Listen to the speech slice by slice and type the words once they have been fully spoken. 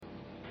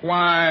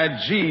why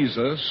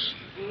Jesus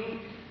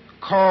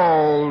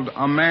called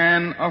a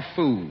man a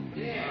fool.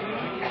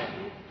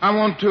 I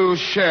want to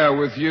share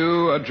with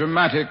you a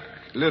dramatic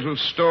little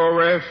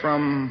story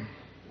from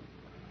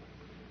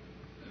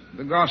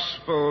the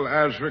Gospel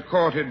as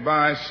recorded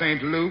by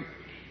St. Luke.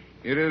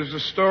 It is the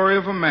story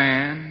of a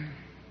man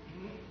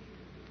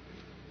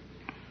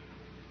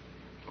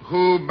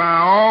who, by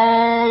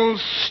all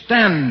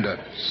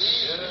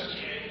standards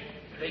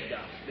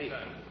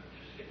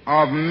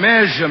of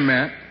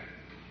measurement,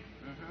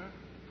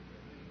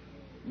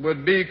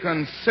 would be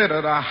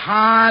considered a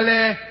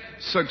highly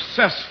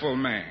successful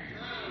man.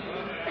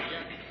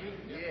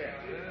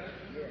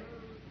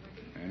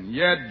 And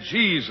yet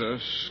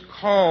Jesus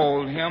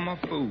called him a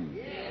fool.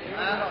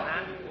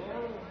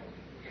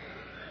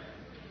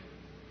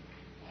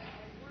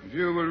 If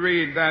you will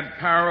read that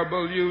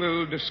parable, you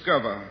will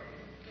discover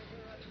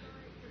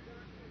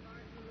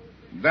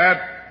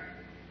that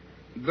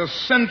the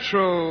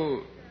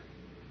central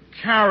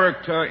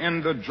character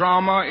in the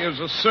drama is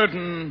a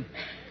certain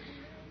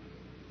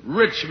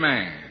rich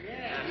man.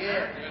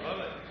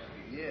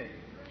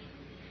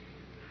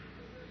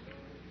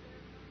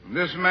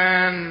 This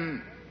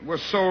man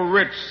was so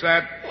rich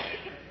that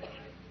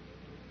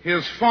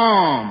his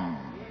farm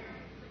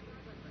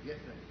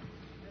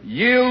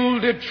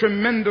yielded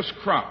tremendous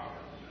crops.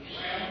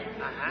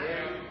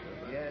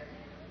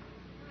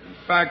 In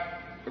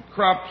fact, the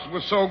crops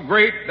were so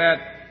great that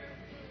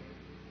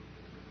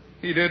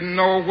he didn't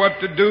know what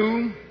to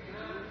do.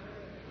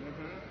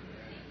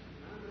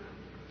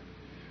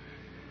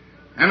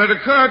 And it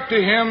occurred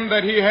to him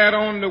that he had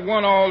only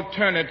one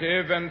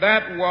alternative, and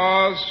that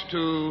was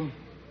to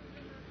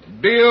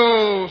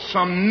build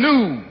some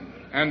new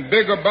and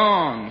bigger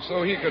barns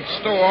so he could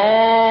store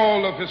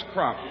all of his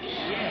crops.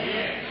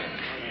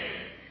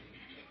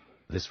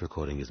 This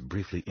recording is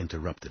briefly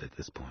interrupted at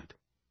this point.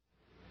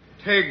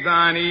 Take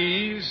thine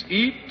ease,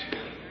 eat,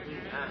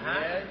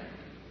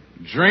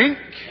 drink,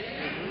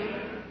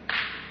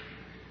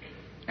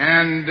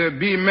 and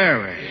be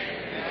merry.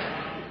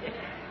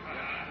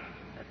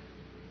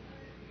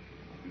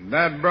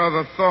 That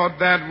brother thought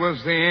that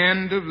was the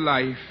end of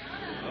life.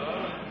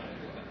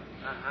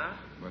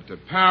 But the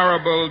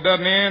parable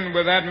doesn't end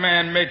with that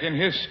man making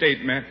his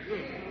statement.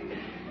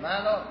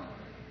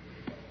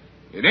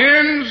 It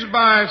ends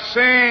by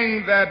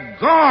saying that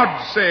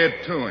God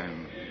said to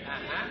him,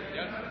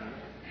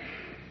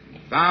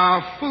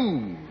 "Thou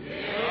fool."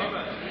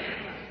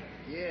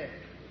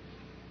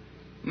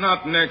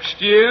 Not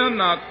next year,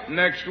 not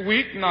next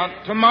week,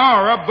 not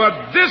tomorrow,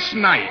 but this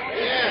night.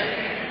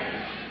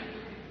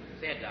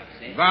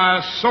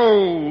 Thy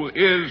soul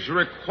is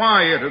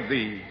required of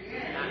thee.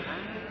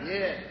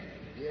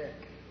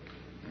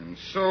 And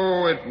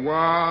so it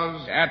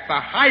was at the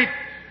height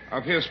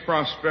of his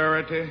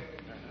prosperity,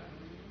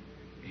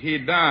 he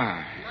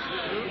died.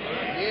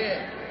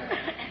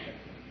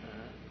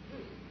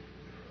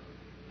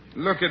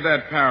 Look at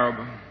that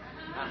parable.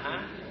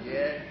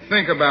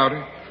 Think about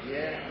it.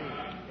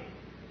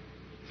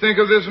 Think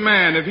of this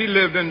man. If he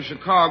lived in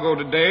Chicago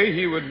today,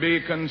 he would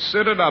be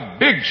considered a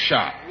big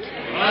shot.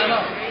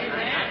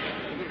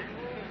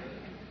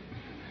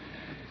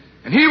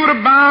 And he would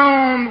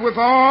abound with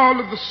all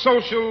of the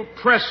social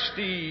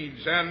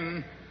prestige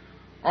and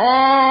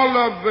all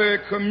of the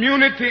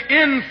community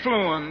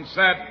influence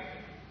that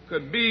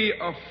could be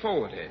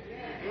afforded.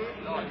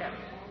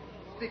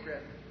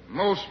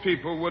 Most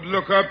people would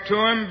look up to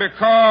him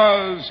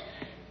because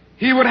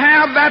he would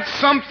have that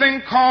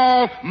something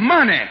called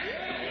money.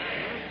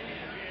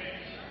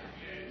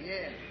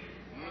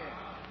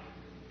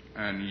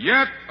 And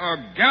yet a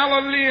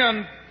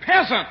Galilean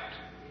peasant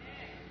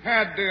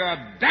had the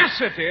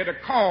audacity to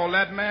call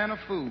that man a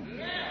fool.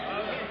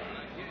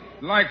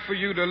 I'd like for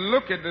you to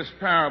look at this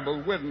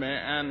parable with me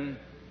and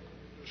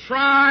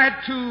try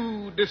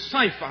to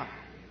decipher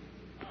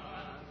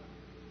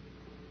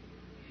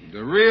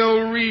the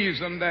real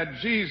reason that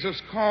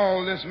Jesus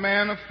called this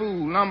man a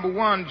fool. Number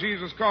one,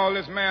 Jesus called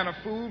this man a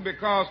fool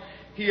because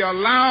he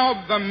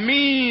allowed the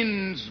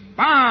means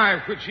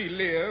by which he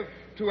lived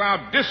to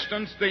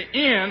outdistance the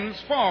ends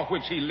for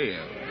which he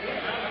lived.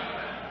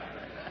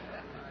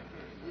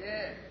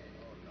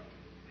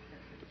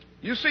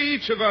 You see,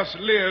 each of us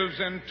lives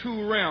in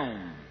two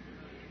realms.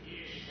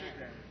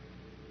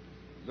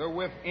 The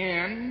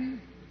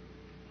within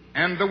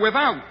and the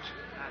without.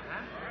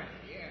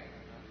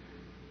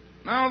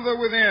 Now, the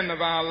within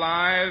of our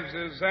lives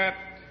is that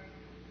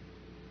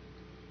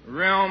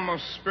realm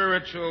of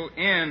spiritual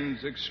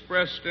ends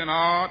expressed in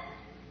art,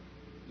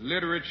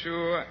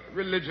 literature,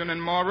 religion,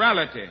 and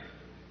morality.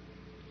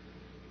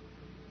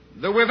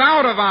 The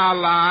without of our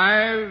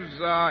lives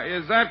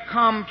is that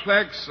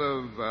complex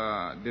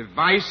of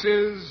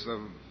devices,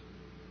 of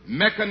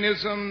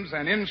mechanisms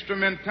and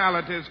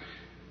instrumentalities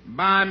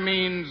by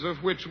means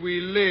of which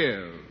we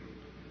live.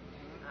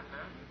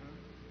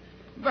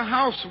 The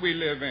house we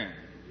live in.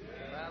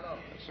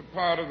 It's a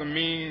part of the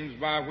means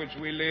by which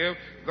we live.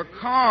 The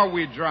car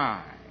we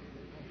drive.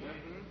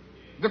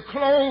 The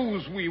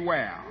clothes we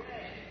wear.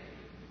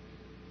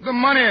 The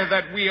money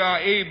that we are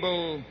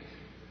able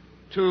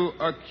to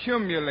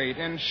accumulate.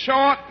 In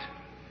short,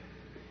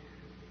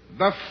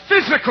 the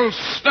physical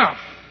stuff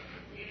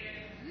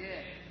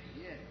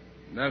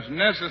that's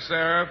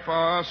necessary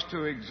for us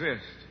to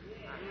exist.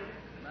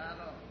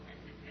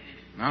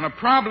 Now, the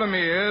problem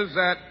is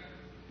that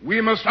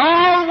we must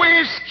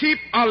always keep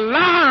a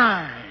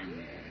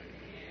line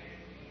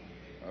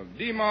of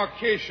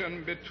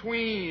demarcation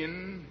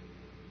between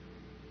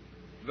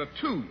the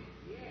two.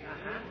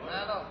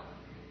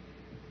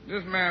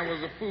 This man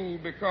was a fool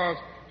because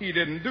he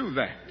didn't do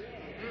that.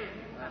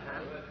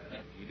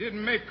 He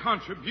didn't make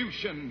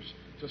contributions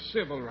to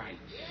civil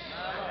rights.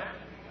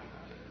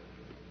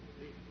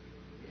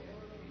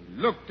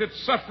 He looked at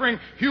suffering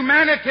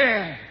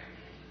humanity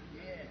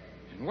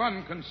and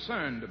wasn't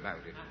concerned about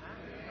it.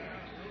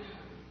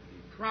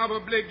 He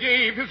probably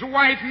gave his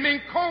wife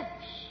mink coats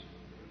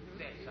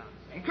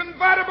and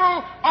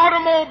convertible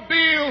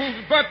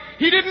automobiles, but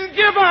he didn't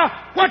give her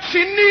what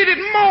she needed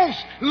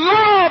most,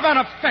 love and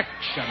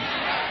affection.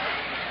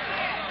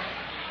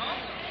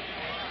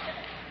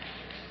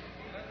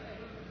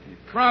 He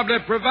probably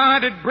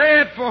provided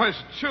bread for his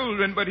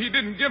children, but he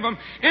didn't give them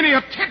any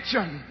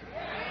attention.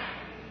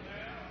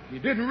 He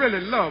didn't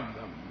really love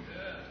them.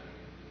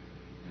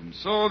 And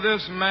so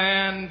this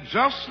man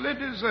justly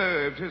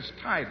deserved his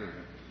title.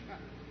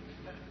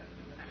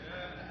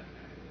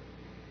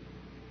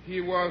 He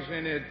was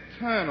an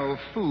eternal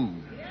fool.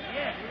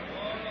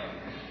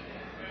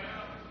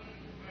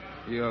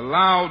 He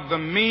allowed the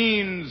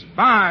means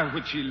by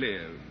which he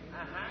lived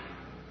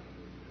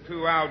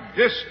to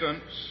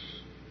outdistance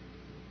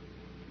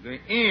the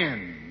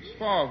ends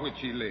for which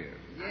he lived.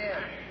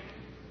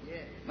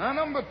 Now,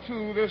 number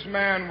two, this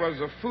man was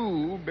a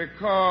fool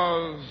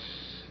because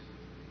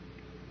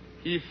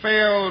he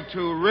failed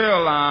to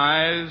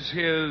realize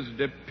his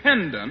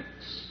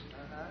dependence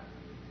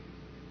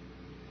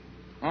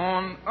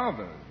on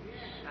others.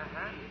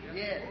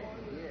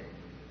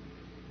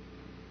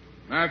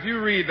 Now, if you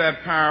read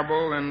that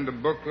parable in the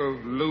book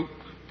of Luke,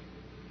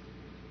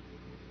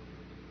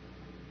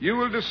 you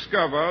will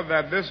discover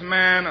that this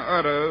man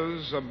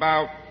utters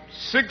about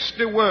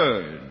 60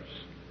 words.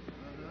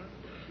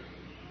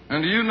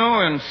 And you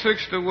know, in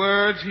 60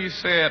 words, he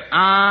said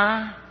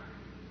I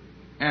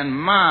and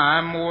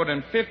my more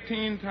than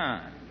 15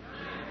 times.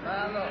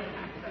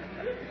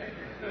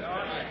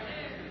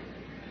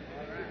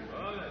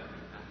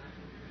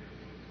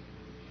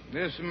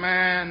 This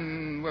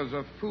man was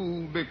a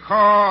fool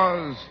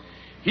because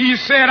he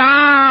said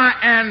I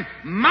and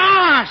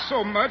my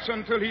so much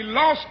until he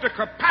lost the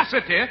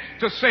capacity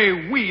to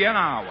say we and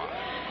our.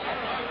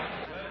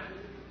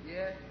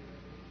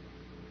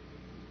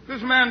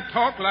 This man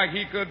talked like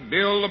he could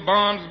build the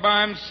barns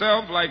by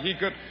himself, like he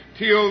could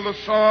till the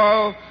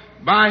soil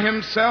by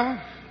himself.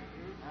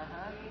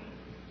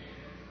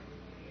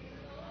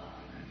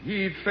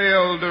 He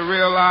failed to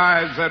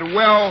realize that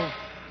wealth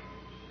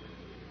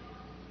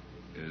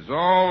is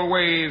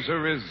always a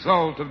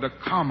result of the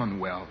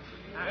commonwealth.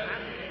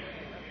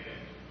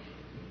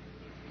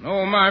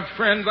 No, my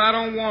friends, I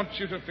don't want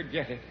you to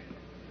forget it.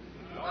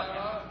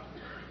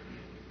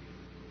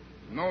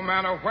 No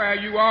matter where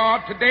you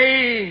are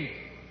today,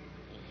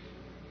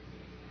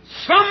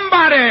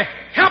 somebody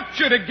helped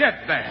you to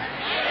get there.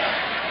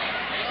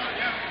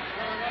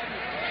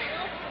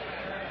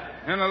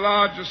 In a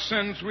larger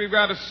sense, we've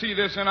got to see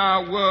this in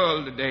our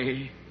world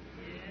today.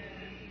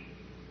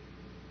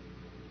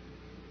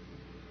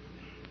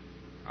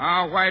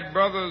 Our white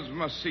brothers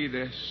must see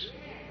this.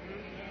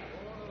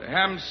 They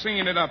haven't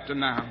seen it up to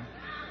now.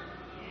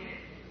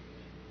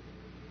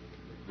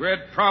 The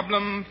great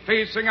problem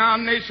facing our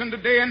nation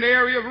today in the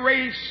area of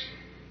race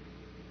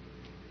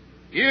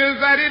is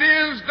that it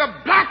is the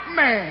black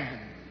man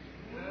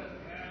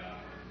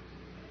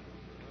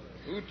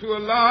who to a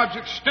large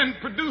extent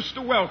produced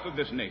the wealth of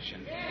this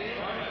nation.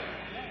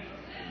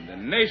 And the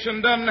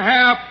nation doesn't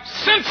have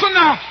sense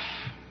enough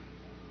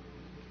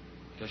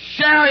to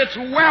share its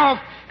wealth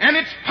and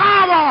its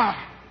power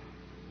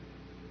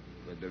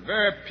with the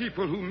very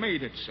people who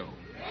made it so.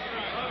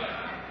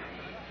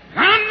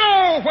 I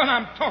know what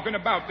I'm talking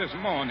about this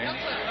morning.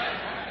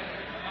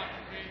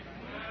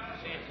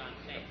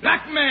 The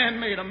black man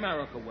made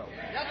America wealthy.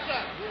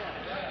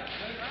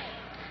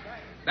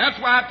 That's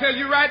why I tell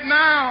you right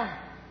now,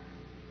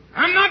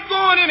 I'm not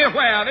going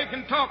anywhere. They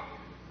can talk,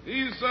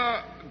 these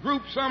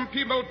groups, some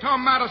people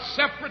talking about a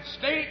separate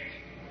state.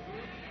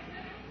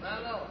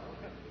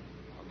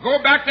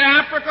 Go back to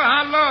Africa.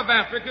 I love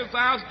Africa. It's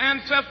our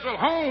ancestral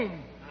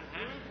home.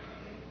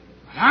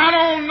 I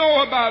don't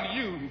know about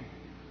you.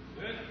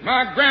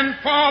 My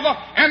grandfather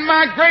and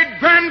my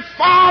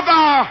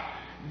great-grandfather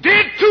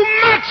did too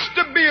much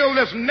to build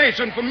this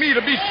nation for me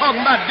to be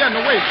talking about getting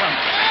away from it.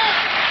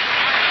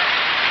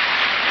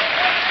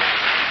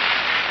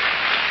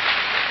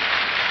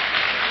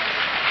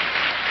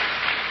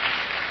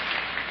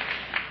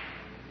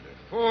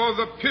 Before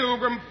the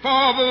Pilgrim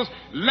Fathers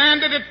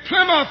landed at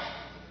Plymouth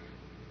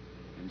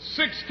in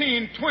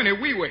 1620,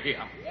 we were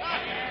here.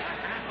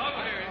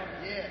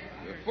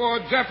 Before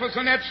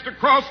Jefferson etched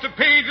across the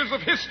pages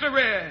of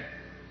history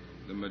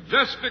the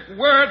majestic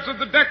words of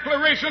the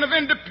Declaration of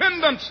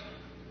Independence,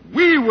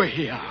 we were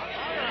here.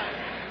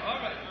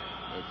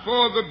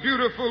 Before the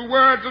beautiful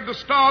words of the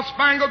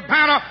Star-Spangled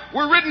Banner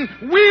were written,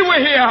 we were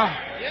here.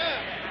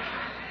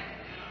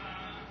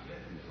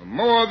 For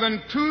more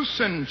than 2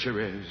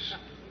 centuries,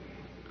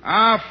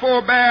 our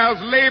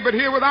forebears labored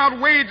here without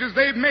wages.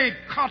 They've made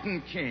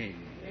cotton king.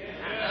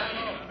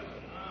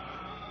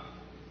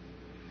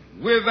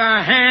 With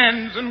their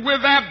hands and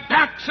with their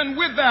backs and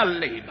with their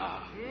labor.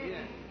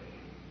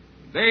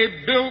 They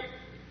built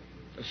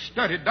the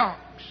sturdy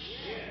docks,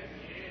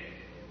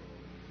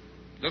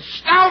 the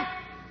stout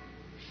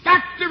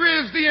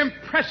factories, the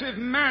impressive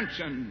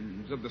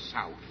mansions of the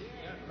South.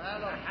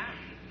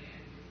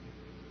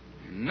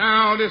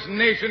 Now this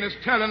nation is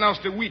telling us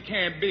that we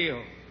can't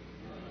build.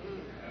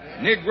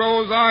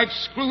 Negroes are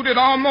excluded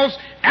almost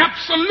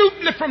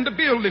absolutely from the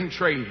building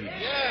trade.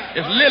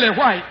 It's lily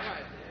white.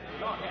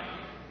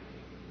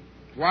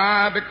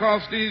 Why?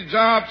 Because these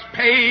jobs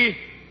pay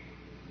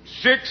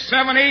 $6, $7,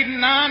 $8,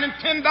 $9, and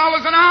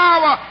 $10 an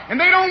hour, and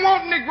they don't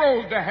want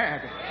Negroes to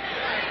have it.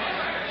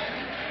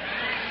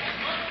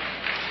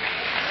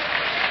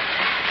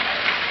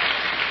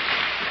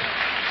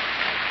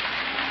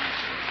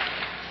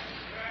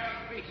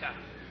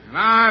 And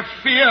I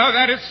fear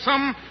that if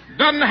some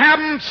doesn't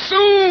happen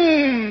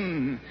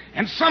soon,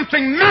 and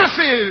something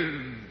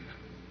massive,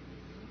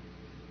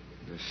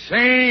 the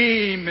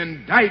same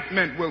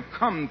indictment will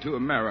come to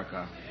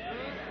America.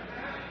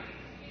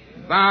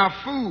 Thou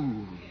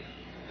fool.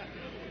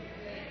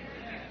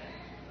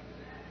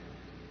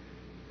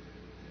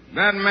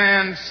 That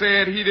man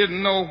said he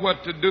didn't know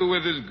what to do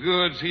with his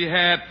goods. He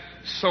had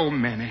so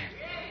many.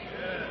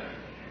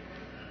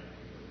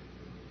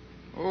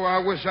 Oh, I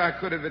wish I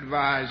could have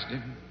advised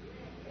him.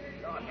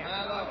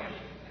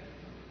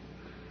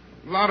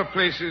 A lot of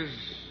places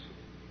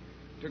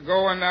to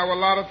go, and there were a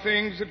lot of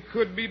things that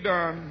could be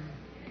done.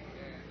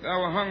 There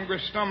were hungry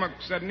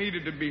stomachs that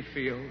needed to be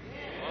filled.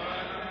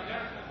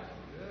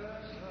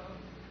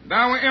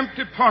 There were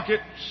empty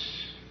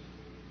pockets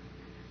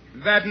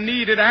that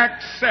needed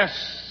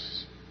access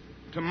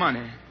to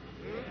money.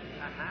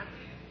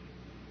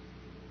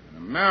 And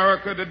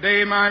America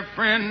today, my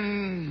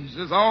friends,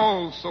 is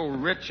also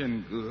rich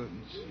in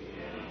goods.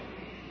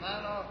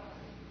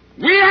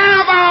 We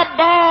have our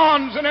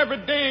bonds, and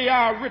every day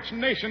our rich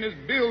nation is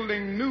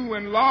building new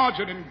and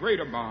larger and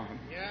greater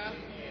bonds.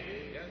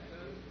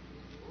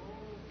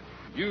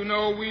 You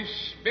know, we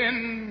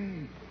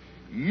spend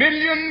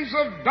millions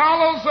of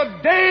dollars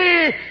a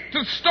day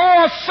to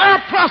store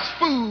surplus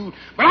food.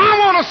 But I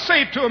want to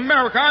say to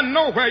America, I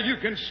know where you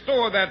can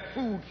store that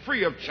food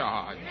free of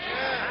charge.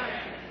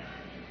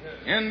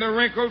 In the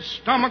wrinkled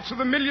stomachs of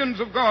the millions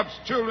of God's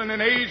children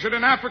in Asia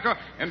and Africa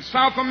and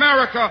South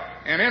America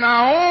and in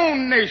our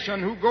own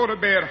nation who go to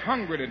bed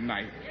hungry at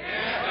night.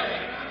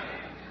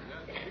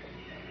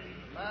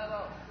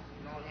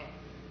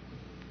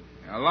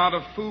 A lot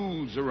of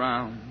fools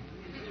around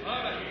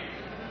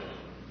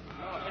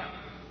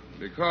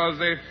because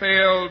they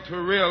fail to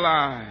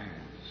realize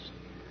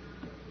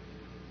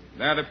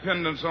their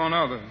dependence on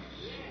others.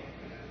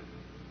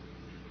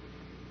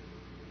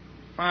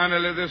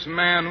 Finally, this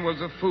man was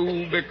a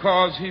fool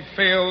because he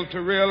failed to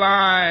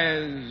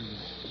realize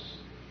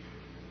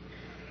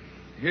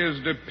his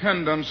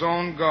dependence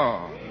on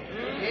God.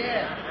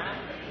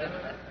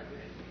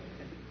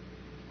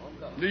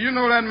 Do you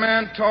know that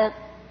man talked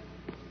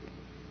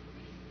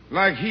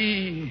like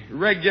he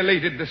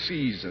regulated the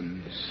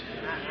seasons?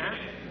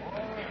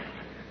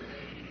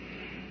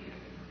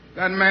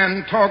 That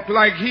man talked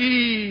like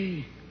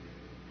he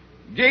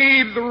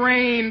gave the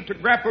rain to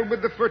grapple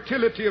with the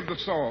fertility of the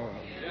soil.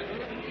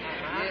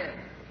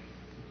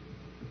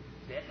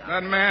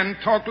 That man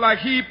talked like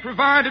he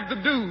provided the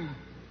dew.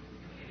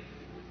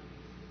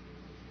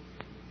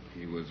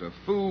 He was a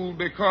fool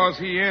because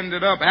he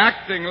ended up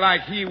acting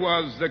like he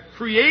was the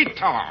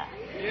creator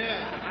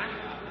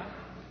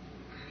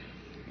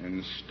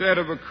instead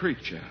of a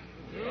creature.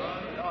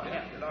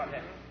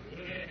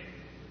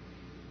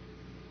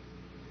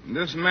 And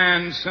this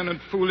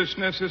man-centered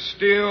foolishness is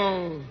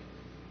still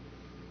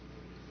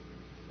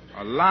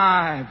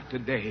alive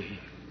today.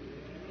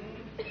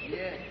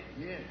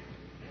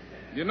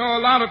 You know, a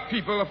lot of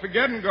people are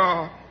forgetting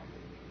God.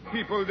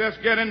 People just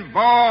get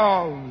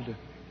involved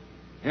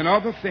in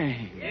other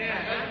things.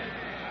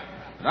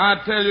 But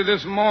I tell you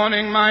this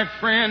morning, my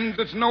friends,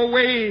 there's no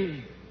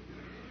way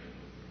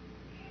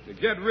to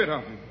get rid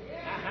of them.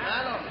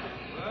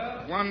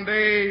 One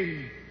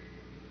day,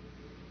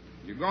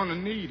 you're going to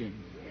need him.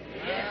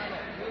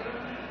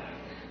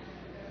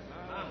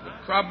 The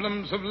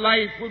problems of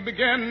life will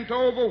begin to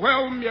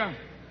overwhelm you.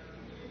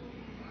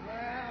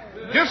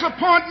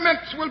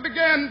 Disappointments will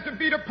begin to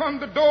beat upon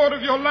the door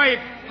of your life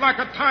like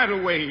a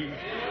tidal wave.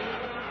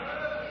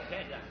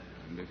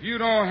 And if you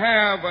don't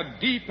have a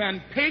deep and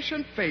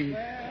patient faith,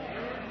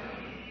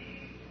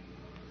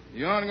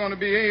 you aren't going to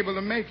be able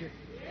to make it.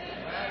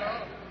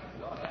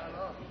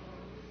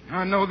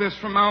 I know this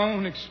from my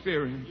own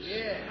experience.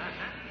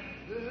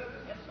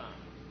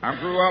 I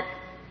grew up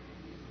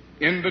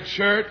in the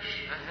church.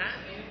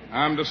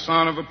 I'm the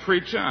son of a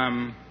preacher.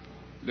 I'm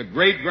the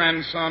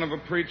great-grandson of a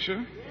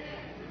preacher.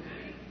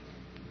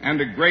 And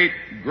the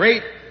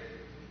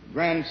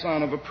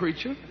great-great-grandson of a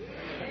preacher.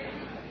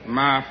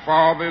 My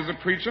father is a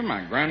preacher.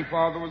 My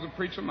grandfather was a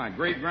preacher. My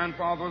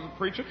great-grandfather was a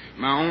preacher.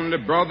 My only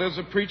brother is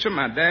a preacher.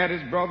 My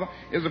daddy's brother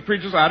is a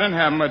preacher. So I didn't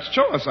have much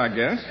choice, I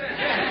guess.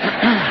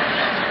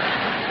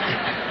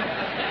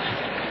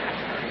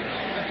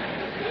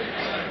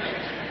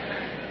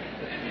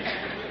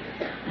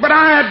 But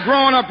I had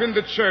grown up in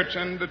the church,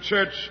 and the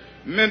church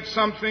meant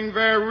something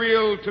very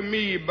real to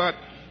me, but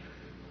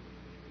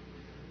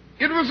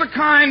it was a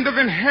kind of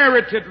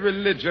inherited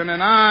religion,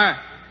 and I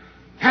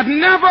had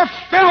never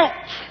felt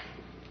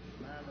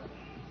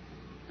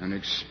an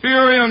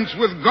experience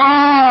with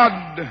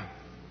God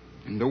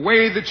in the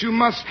way that you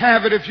must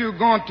have it if you're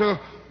going to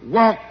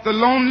walk the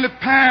lonely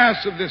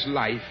paths of this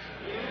life.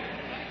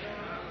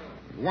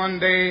 One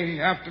day,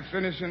 after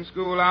finishing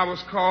school, I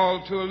was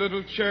called to a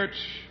little church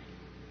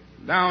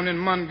down in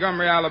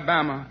Montgomery,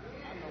 Alabama.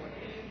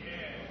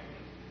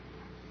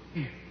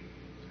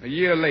 A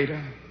year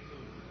later,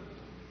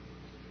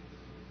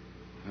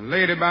 a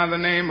lady by the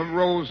name of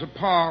Rosa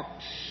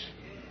Parks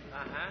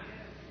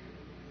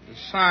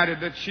decided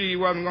that she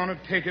wasn't going to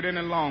take it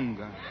any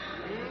longer.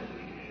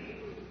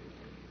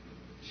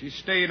 She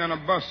stayed in a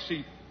bus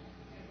seat.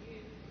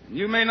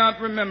 You may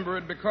not remember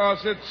it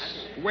because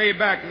it's way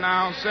back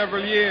now,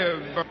 several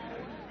years, but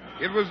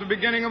it was the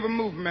beginning of a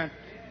movement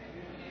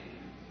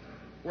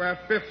where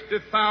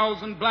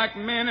 50,000 black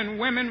men and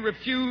women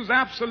refused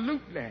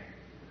absolutely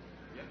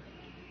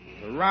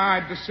to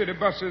ride the city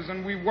buses,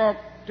 and we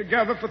walked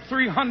together for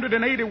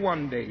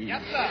 381 days.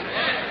 Yes, sir.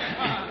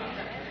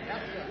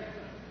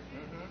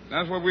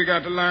 That's what we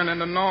got to learn in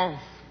the North.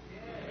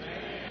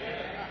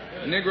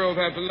 Negroes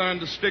have to learn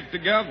to stick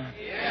together.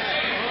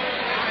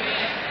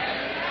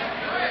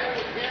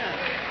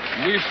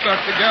 We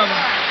stuck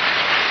together.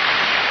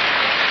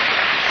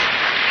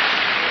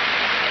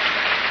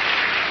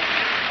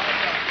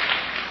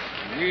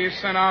 We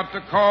sent out the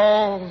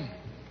call.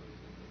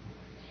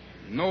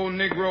 No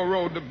Negro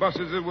rode the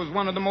buses. It was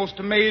one of the most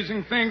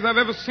amazing things I've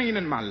ever seen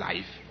in my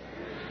life.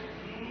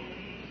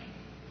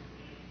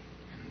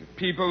 The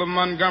people of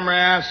Montgomery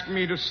asked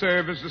me to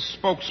serve as the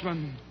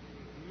spokesman.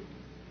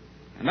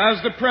 And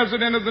as the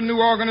president of the new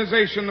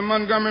organization, the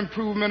Montgomery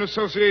Improvement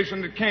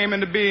Association, that came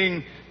into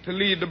being to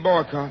lead the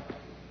boycott,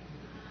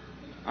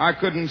 I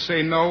couldn't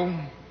say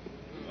no.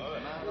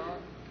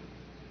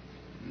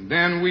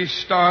 Then we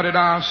started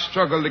our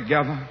struggle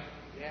together.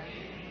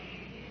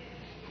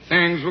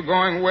 Things were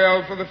going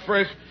well for the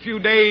first few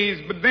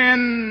days, but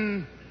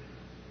then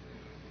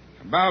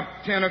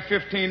about 10 or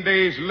 15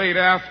 days later,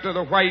 after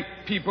the white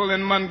people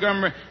in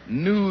Montgomery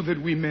knew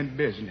that we meant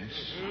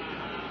business,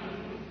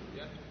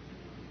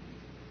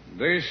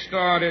 they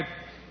started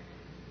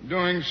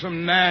doing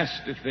some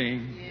nasty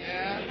things.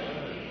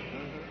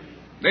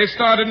 They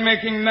started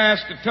making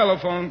nasty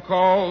telephone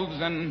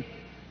calls, and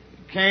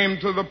came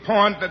to the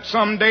point that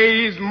some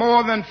days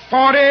more than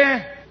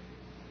 40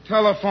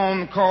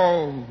 telephone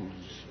calls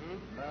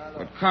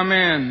would come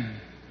in,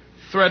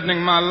 threatening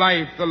my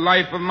life, the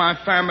life of my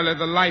family,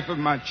 the life of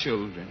my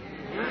children.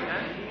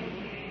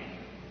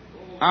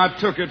 I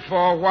took it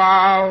for a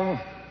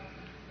while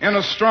in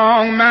a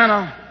strong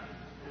manner,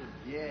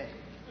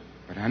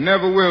 but I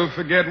never will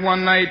forget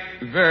one night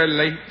very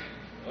late.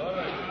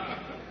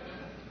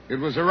 It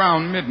was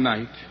around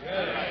midnight.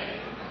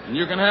 And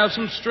you can have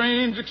some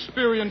strange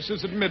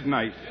experiences at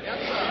midnight.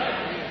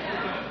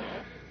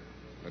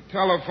 The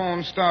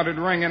telephone started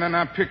ringing, and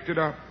I picked it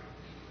up.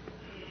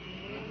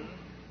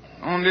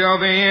 On the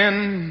other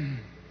end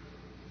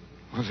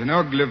was an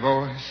ugly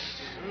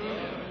voice.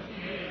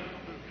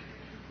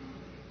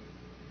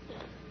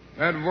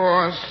 That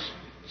voice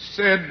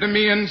said to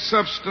me in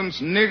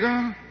substance,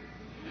 "Nigger,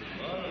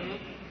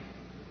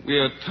 we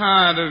are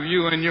tired of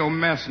you and your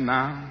mess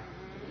now.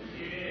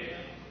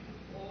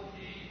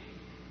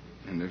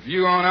 And if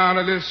you aren't out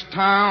of this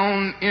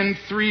town in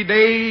 3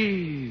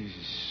 days,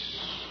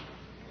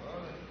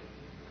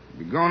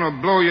 we're going to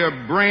blow your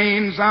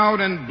brains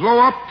out and blow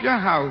up your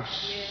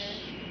house."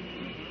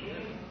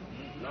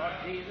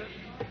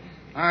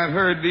 I've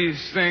heard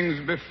these things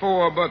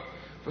before, but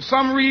for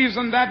some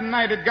reason that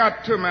night it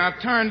got to me. I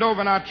turned over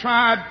and I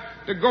tried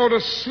to go to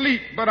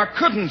sleep, but I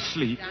couldn't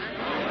sleep. I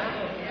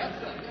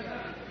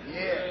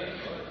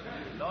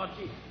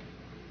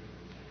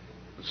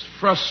was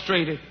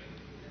frustrated,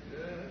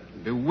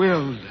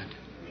 bewildered.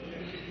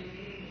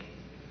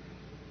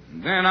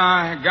 Then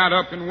I got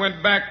up and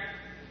went back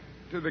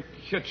to the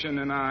kitchen,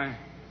 and I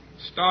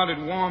started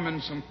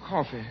warming some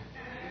coffee,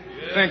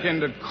 thinking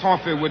that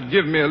coffee would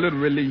give me a little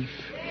relief.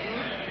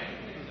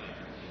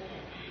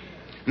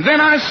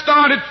 Then I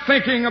started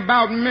thinking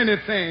about many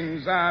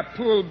things. I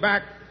pulled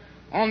back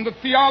on the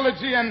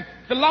theology and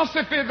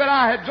philosophy that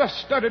I had just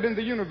studied in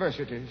the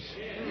universities,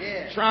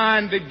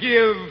 trying to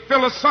give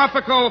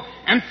philosophical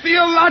and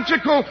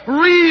theological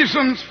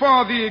reasons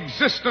for the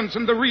existence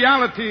and the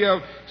reality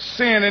of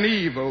sin and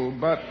evil.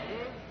 But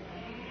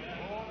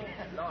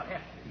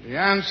the The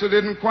answer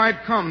didn't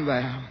quite come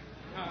there.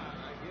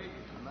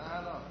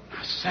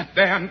 I sat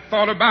there and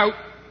thought about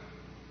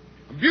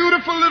a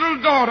beautiful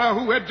little daughter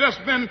who had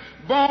just been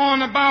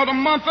born about a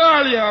month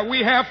earlier.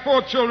 We have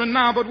 4 children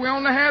now, but we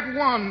only had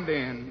 1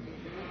 then.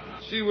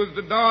 She was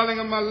the darling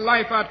of my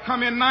life. I'd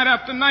come in night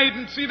after night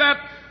and see that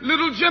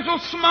little gentle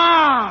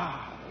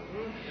smile.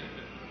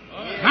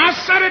 And I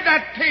sat at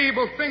that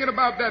table thinking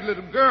about that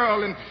little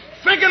girl and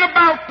thinking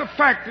about the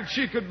fact that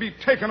she could be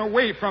taken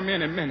away from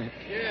any minute.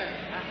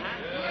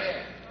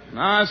 And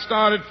I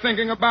started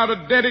thinking about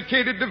a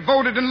dedicated,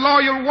 devoted, and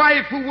loyal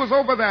wife who was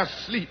over there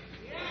asleep.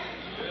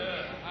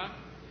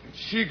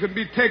 She could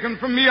be taken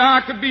from me,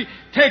 I could be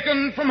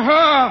taken from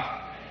her.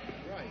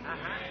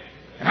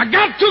 And I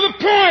got to the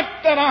point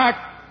that I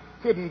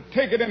couldn't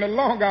take it any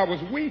longer. I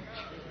was weak.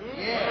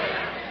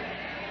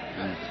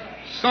 And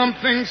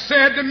something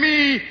said to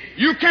me,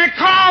 you can't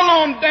call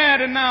on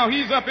Daddy now.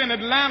 He's up in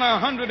Atlanta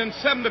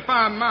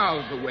 175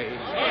 miles away.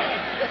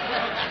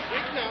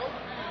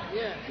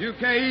 You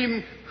can't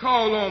even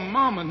call on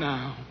Mama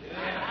now.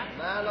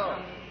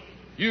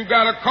 You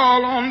got to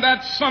call on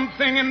that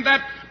something and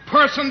that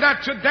person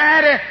that your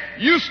daddy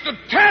used to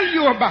tell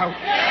you about.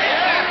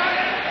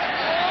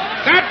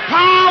 That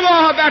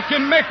power that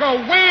can make a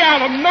way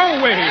out of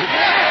no way.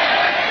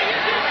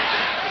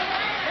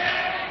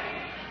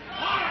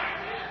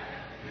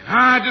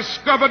 I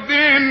discovered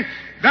then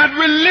that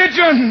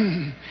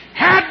religion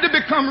had to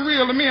become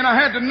real to me, and I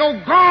had to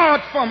know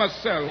God for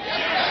myself.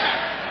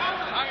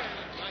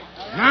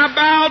 And I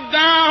bowed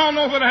down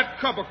over that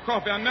cup of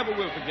coffee. I never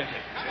will forget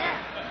it.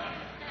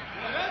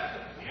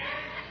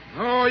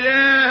 Oh,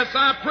 yes,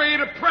 I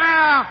prayed a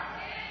prayer,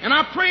 and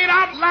I prayed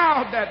out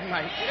loud that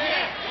night.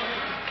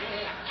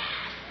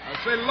 I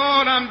said,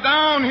 Lord, I'm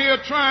down here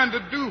trying to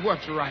do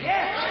what's right.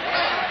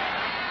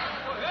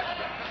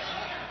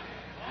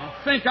 I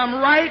think I'm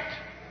right.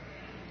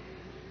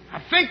 I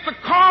think the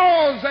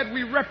cause that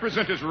we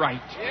represent is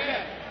right.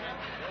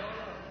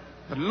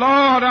 But,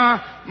 Lord,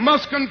 I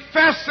must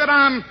confess that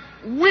I'm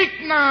weak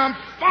now. I'm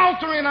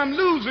faltering. I'm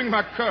losing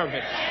my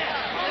courage.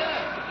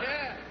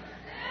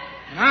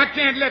 And I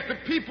can't let the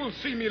people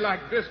see me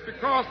like this,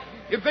 because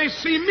if they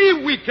see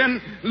me weak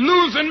and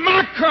losing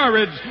my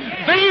courage,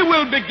 they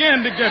will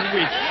begin to get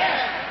weak.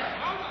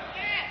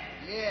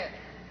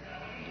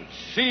 It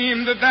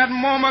seemed at that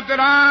moment that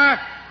I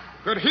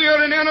could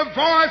hear an inner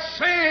voice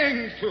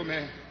saying to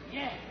me,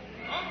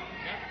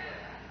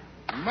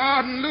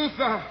 Martin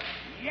Luther,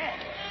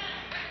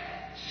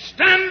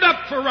 stand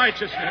up for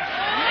righteousness.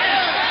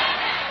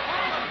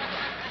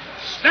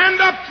 Stand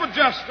up for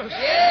justice.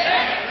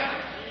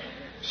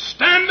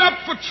 Stand up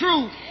for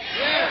truth.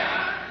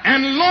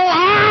 And lo,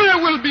 I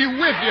will be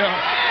with you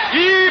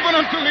even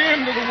until the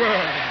end of the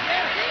world.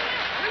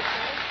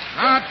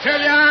 I tell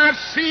you, I've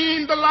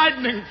seen the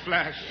lightning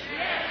flash.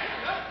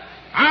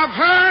 I've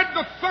heard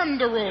the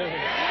thunder roll.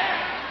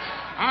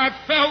 I've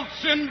felt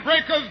sin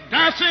breakers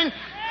dashing,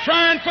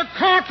 trying to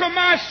conquer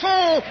my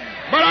soul.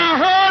 But I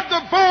heard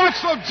the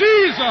voice of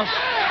Jesus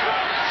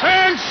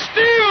saying,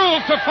 still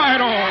to fight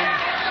on.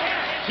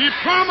 He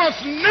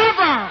promised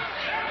never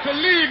to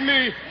leave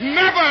me,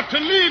 never to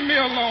leave me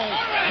alone.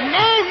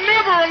 No,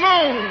 never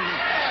alone.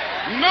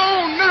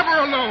 No, never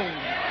alone.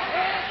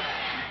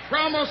 He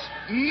promised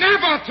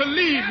never to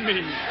leave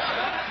me.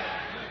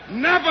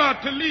 Never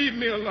to leave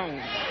me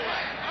alone.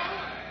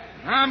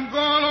 I'm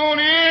going on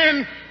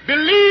in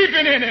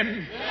believing in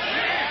him.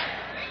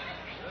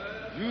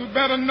 You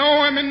better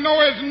know him and know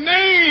his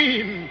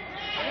name.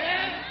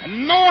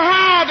 And know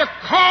how to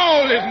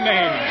call his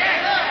name.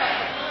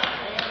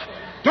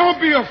 Don't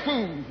be a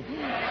fool.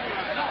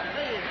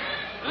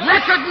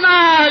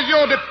 Recognize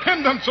your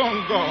dependence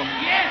on God.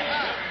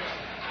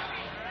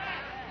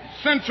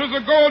 Centuries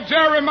ago,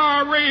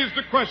 Jeremiah raised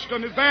the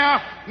question, is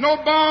there no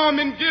balm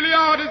in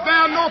Gilead? Is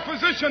there no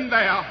physician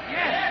there?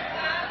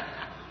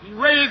 He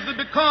raised it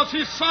because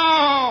he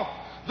saw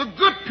the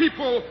good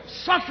people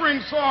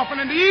suffering so often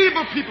and the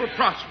evil people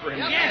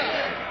prospering.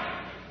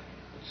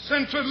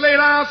 Centuries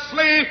later, our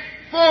slave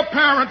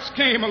foreparents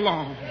came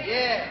along.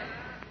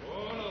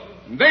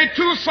 They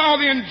too saw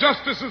the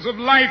injustices of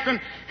life and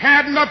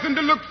had nothing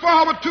to look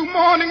forward to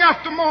morning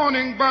after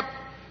morning but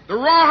the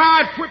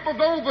rawhide whip of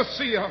the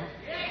overseer,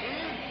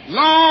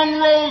 long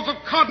rolls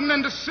of cotton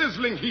and the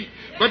sizzling heat.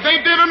 But they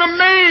did an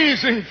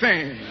amazing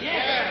thing.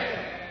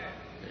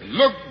 They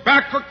looked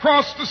back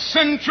across the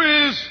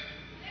centuries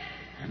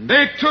and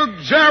they took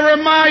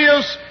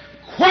Jeremiah's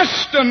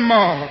question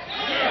mark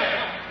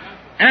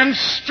and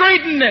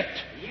straightened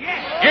it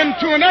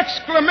into an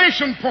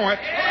exclamation point.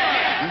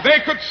 And they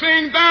could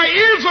sing,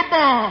 there is a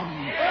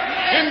balm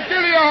in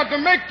Gilead to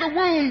make the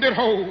wounded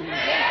whole.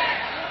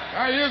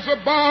 There is a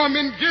balm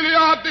in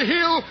Gilead to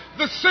heal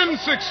the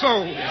sin-sick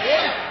soul.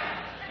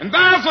 And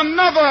there's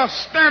another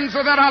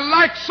stanza that I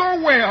like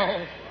so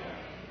well.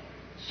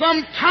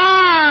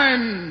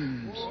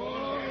 Sometimes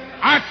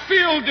I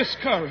feel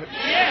discouraged.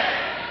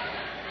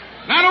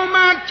 And I don't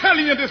mind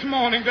telling you this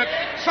morning that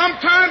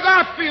sometimes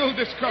I feel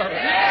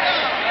discouraged.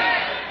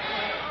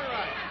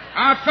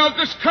 I felt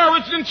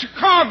discouraged in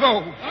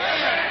Chicago.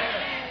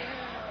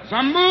 As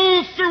I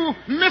move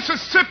through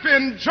Mississippi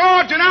and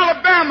Georgia and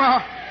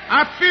Alabama,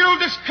 I feel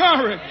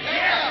discouraged.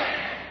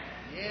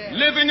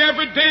 Living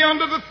every day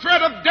under the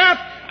threat of death,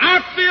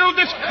 I feel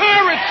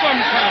discouraged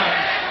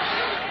sometimes.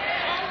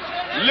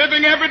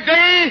 Living every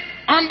day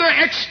under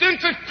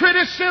extensive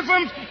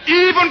criticism,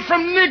 even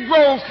from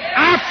Negroes,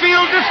 I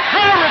feel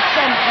discouraged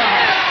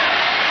sometimes.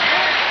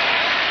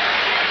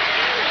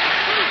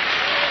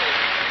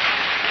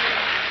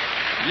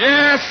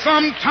 Yes,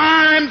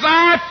 sometimes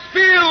I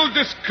feel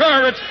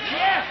discouraged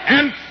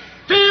and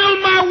feel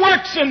my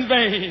works in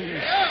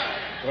vain.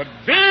 But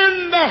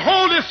then the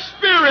Holy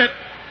Spirit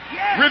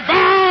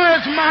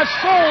revives my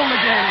soul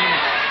again.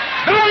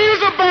 There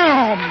is a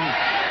balm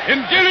in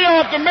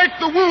Gilead to make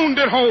the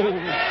wounded whole.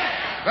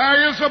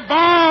 There is a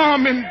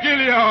balm in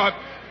Gilead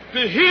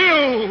to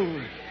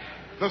heal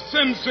the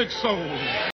sin-sick soul.